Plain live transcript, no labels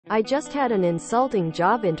I just had an insulting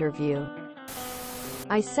job interview.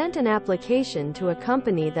 I sent an application to a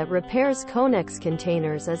company that repairs Conex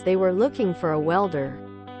containers as they were looking for a welder.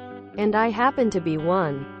 And I happened to be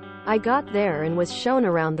one. I got there and was shown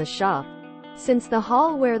around the shop. Since the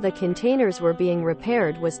hall where the containers were being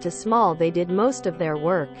repaired was too small, they did most of their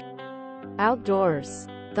work outdoors.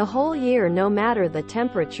 The whole year, no matter the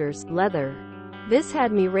temperatures. Leather. This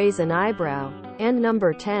had me raise an eyebrow. And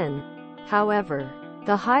number 10. However,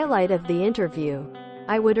 the highlight of the interview.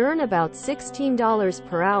 I would earn about $16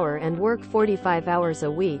 per hour and work 45 hours a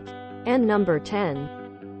week. And number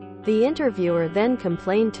 10. The interviewer then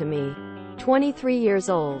complained to me, 23 years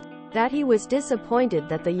old, that he was disappointed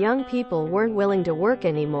that the young people weren't willing to work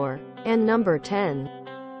anymore. And number 10.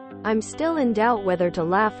 I'm still in doubt whether to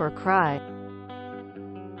laugh or cry.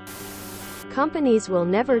 Companies will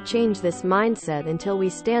never change this mindset until we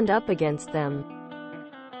stand up against them.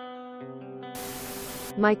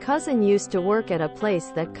 My cousin used to work at a place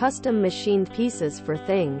that custom machined pieces for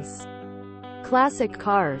things. Classic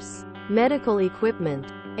cars, medical equipment,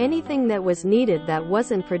 anything that was needed that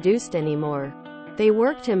wasn't produced anymore. They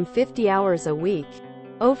worked him 50 hours a week.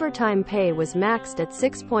 Overtime pay was maxed at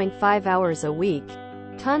 6.5 hours a week.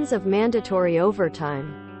 Tons of mandatory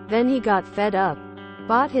overtime. Then he got fed up,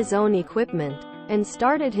 bought his own equipment, and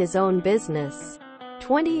started his own business.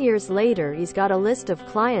 20 years later, he's got a list of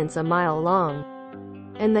clients a mile long.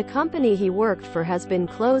 And the company he worked for has been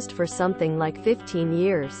closed for something like 15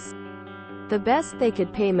 years. The best they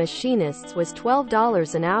could pay machinists was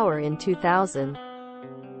 $12 an hour in 2000.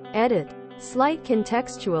 Edit. Slight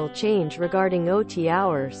contextual change regarding OT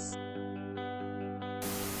hours.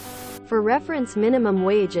 For reference, minimum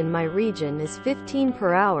wage in my region is $15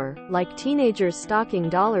 per hour, like teenagers stocking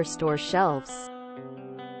dollar store shelves.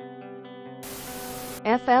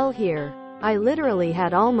 FL here. I literally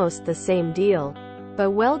had almost the same deal.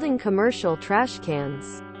 But welding commercial trash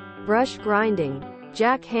cans, brush grinding,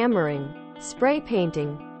 jackhammering, spray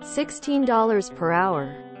painting, $16 per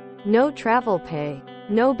hour. No travel pay,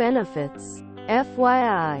 no benefits.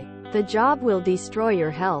 FYI, the job will destroy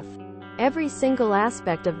your health. Every single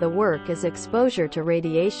aspect of the work is exposure to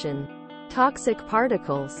radiation, toxic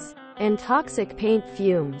particles, and toxic paint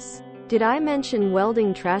fumes. Did I mention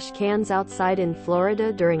welding trash cans outside in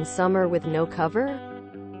Florida during summer with no cover?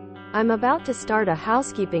 I'm about to start a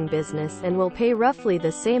housekeeping business and will pay roughly the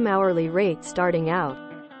same hourly rate starting out.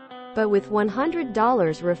 But with $100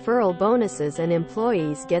 referral bonuses, and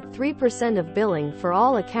employees get 3% of billing for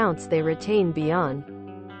all accounts they retain beyond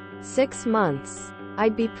 6 months.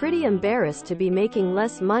 I'd be pretty embarrassed to be making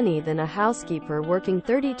less money than a housekeeper working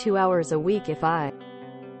 32 hours a week if I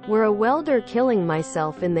were a welder killing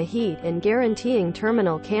myself in the heat and guaranteeing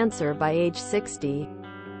terminal cancer by age 60.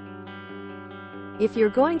 If you're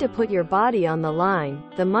going to put your body on the line,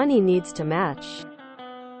 the money needs to match.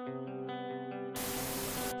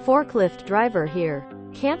 Forklift driver here.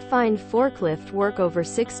 Can't find forklift work over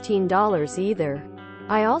 $16 either.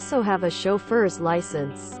 I also have a chauffeur's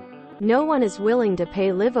license. No one is willing to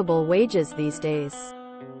pay livable wages these days.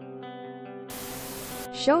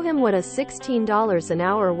 Show him what a $16 an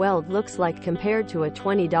hour weld looks like compared to a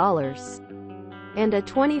 $20 and a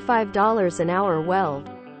 $25 an hour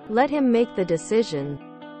weld. Let him make the decision.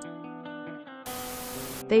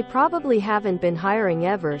 They probably haven't been hiring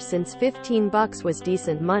ever since $15 was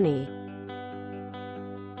decent money.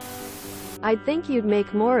 I'd think you'd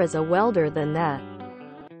make more as a welder than that.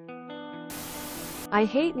 I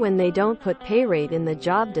hate when they don't put pay rate in the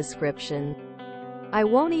job description. I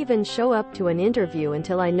won't even show up to an interview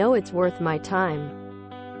until I know it's worth my time.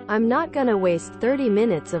 I'm not gonna waste 30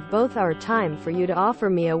 minutes of both our time for you to offer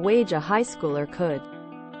me a wage a high schooler could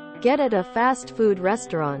get at a fast food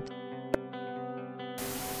restaurant.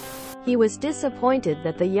 He was disappointed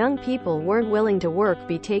that the young people weren't willing to work,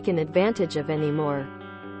 be taken advantage of anymore.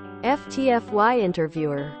 FTFY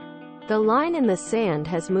interviewer. The line in the sand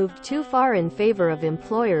has moved too far in favor of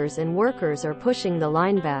employers, and workers are pushing the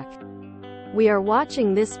line back. We are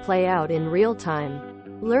watching this play out in real time,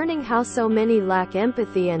 learning how so many lack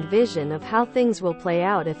empathy and vision of how things will play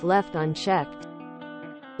out if left unchecked.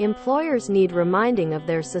 Employers need reminding of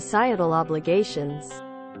their societal obligations,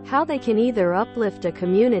 how they can either uplift a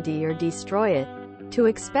community or destroy it. To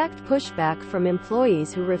expect pushback from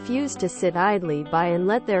employees who refuse to sit idly by and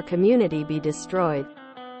let their community be destroyed.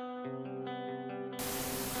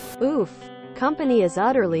 Oof. Company is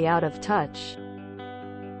utterly out of touch.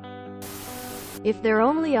 If they're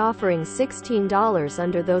only offering $16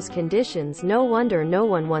 under those conditions, no wonder no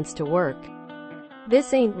one wants to work.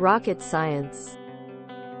 This ain't rocket science.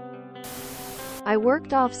 I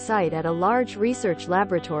worked off-site at a large research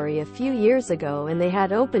laboratory a few years ago and they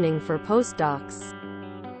had opening for postdocs,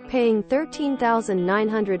 paying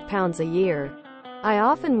 £13,900 a year. I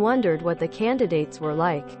often wondered what the candidates were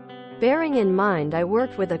like. Bearing in mind I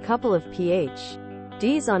worked with a couple of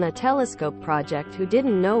PhDs on a telescope project who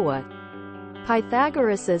didn't know what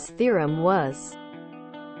Pythagoras's theorem was.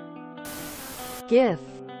 GIF.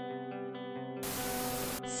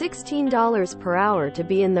 $16 per hour to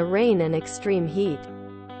be in the rain and extreme heat.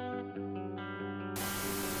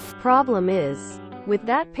 Problem is, with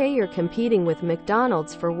that pay you're competing with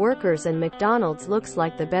McDonald's for workers and McDonald's looks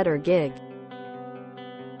like the better gig.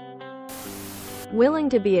 Willing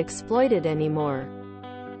to be exploited anymore.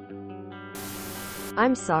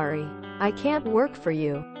 I'm sorry. I can't work for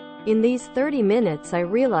you. In these 30 minutes I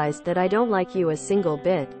realized that I don't like you a single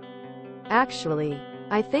bit. Actually,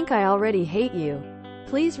 I think I already hate you.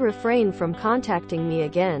 Please refrain from contacting me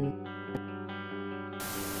again.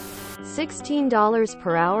 $16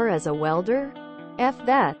 per hour as a welder? F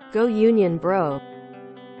that, go union bro.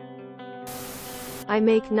 I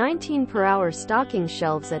make $19 per hour stocking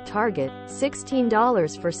shelves at Target.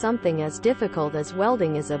 $16 for something as difficult as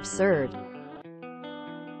welding is absurd.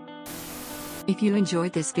 If you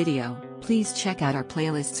enjoyed this video, please check out our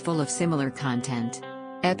playlists full of similar content.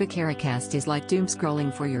 Epicaricast is like doom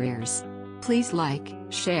scrolling for your ears. Please like,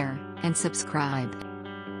 share, and subscribe.